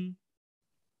doing,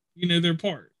 their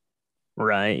part.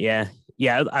 Right. Yeah.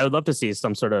 Yeah. I would love to see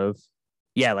some sort of,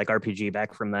 like RPG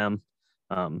back from them,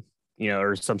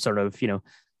 or some sort of,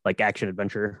 like action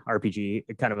adventure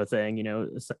RPG kind of a thing,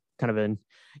 kind of in,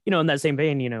 in that same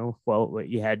vein, well,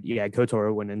 you had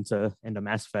KOTOR went into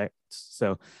Mass Effect.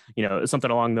 So,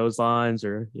 something along those lines,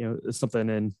 or, something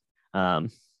in,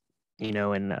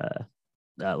 in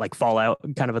like Fallout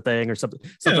kind of a thing, or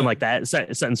something like that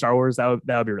set in Star Wars. That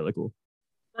would be really cool.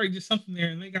 Right. Just something there.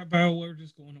 And they got BioWare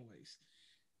just going to waste.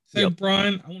 So,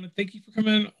 Brian, I want to thank you for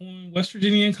coming on West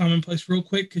Virginia and Commonplace real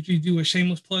quick. Could you do a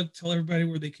shameless plug? Tell everybody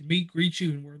where they can meet, greet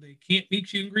you, and where they can't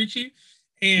meet you and greet you.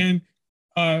 And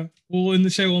we'll end the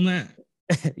show on that.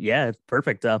 Yeah,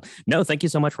 perfect. No, thank you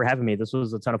so much for having me. This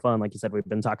was a ton of fun. Like you said, we've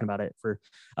been talking about it for,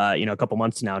 a couple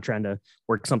months now, trying to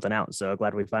work something out. So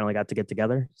glad we finally got to get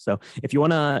together. So if you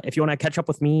want to catch up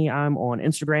with me, I'm on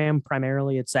Instagram.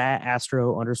 Primarily it's at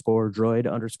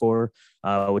astro_droid_,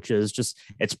 which is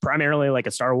it's primarily like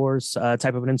a Star Wars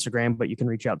type of an Instagram, but you can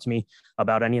reach out to me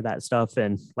about any of that stuff.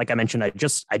 And like I mentioned, I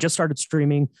just started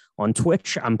streaming on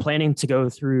Twitch. I'm planning to go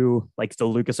through like the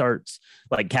LucasArts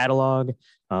like catalog.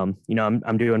 I'm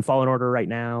doing Fallen Order right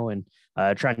now, and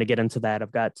trying to get into that.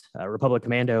 I've got Republic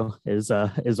Commando is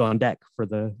on deck for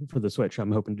the Switch.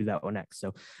 I'm hoping to do that one next.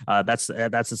 So that's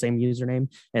the same username.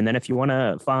 And then if you want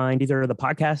to find either the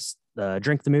podcast,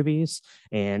 Drink the Movies,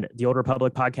 and the Old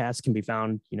Republic podcast can be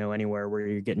found, anywhere where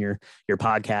you're getting your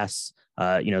podcasts.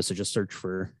 So just search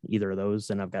for either of those,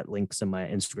 and I've got links in my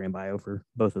Instagram bio for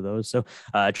both of those. So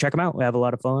check them out. We have a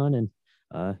lot of fun, and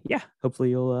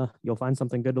hopefully you'll find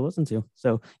something good to listen to.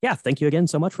 So yeah, thank you again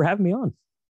so much for having me on.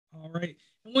 All right.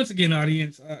 And once again,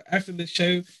 audience, after this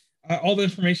show, all the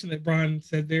information that Brian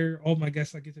said there, all my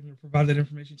guests, I get them to provide that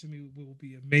information to me, will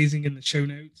be amazing in the show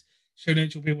notes. Show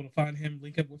notes, you'll be able to find him,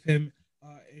 link up with him,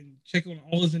 and check on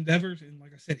all his endeavors. And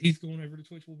like I said, he's going over to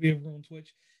Twitch. We'll be over on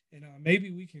Twitch. And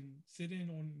maybe we can sit in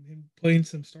on him playing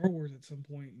some Star Wars at some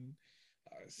point and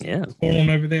see what's going on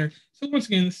over there. So once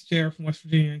again, this is JR from West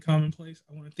Virginia and Commonplace.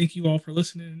 I want to thank you all for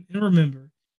listening. And remember,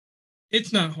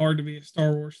 it's not hard to be a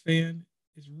Star Wars fan.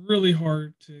 It's really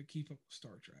hard to keep up with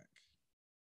Star Trek.